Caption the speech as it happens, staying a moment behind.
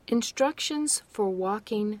Instructions for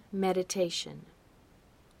walking meditation.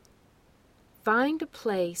 Find a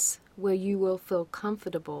place where you will feel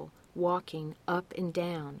comfortable walking up and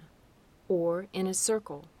down, or in a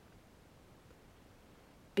circle.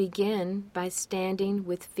 Begin by standing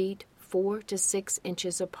with feet 4 to 6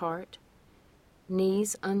 inches apart,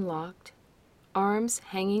 knees unlocked, arms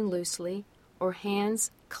hanging loosely, or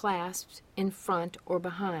hands clasped in front or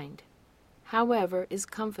behind, however is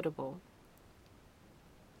comfortable.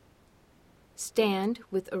 Stand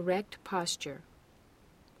with erect posture,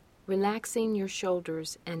 relaxing your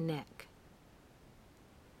shoulders and neck.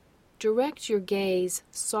 Direct your gaze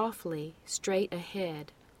softly straight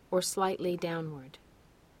ahead or slightly downward.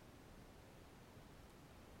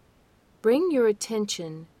 Bring your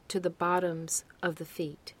attention to the bottoms of the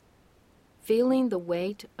feet, feeling the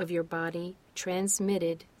weight of your body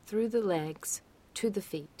transmitted through the legs to the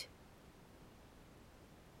feet.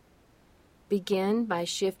 Begin by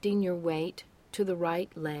shifting your weight to the right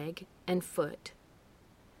leg and foot,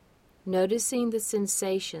 noticing the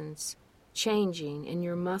sensations changing in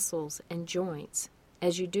your muscles and joints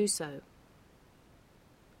as you do so.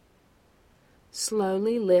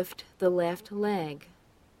 Slowly lift the left leg,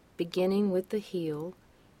 beginning with the heel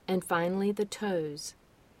and finally the toes,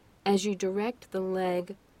 as you direct the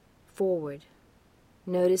leg forward,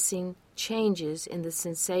 noticing changes in the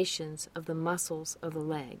sensations of the muscles of the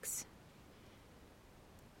legs.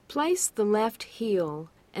 Place the left heel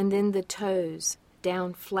and then the toes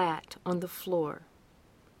down flat on the floor,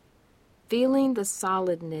 feeling the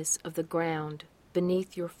solidness of the ground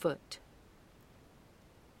beneath your foot.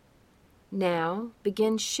 Now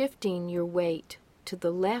begin shifting your weight to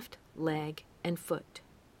the left leg and foot,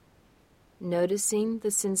 noticing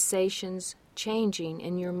the sensations changing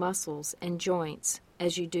in your muscles and joints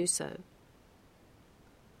as you do so.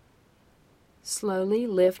 Slowly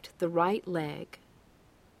lift the right leg,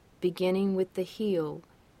 beginning with the heel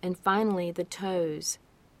and finally the toes,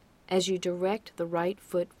 as you direct the right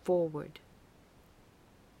foot forward.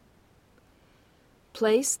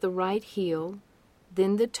 Place the right heel,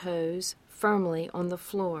 then the toes firmly on the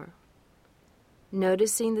floor,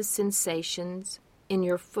 noticing the sensations in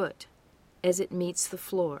your foot as it meets the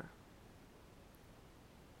floor.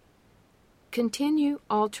 Continue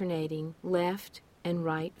alternating left and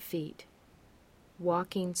right feet,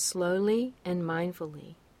 walking slowly and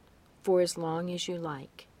mindfully for as long as you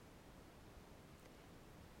like.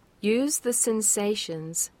 Use the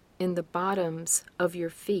sensations in the bottoms of your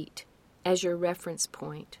feet as your reference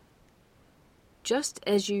point, just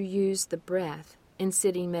as you use the breath in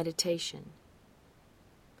sitting meditation.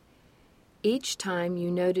 Each time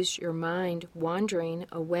you notice your mind wandering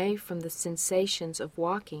away from the sensations of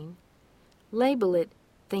walking, label it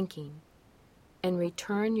thinking and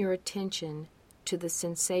return your attention to the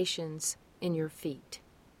sensations in your feet.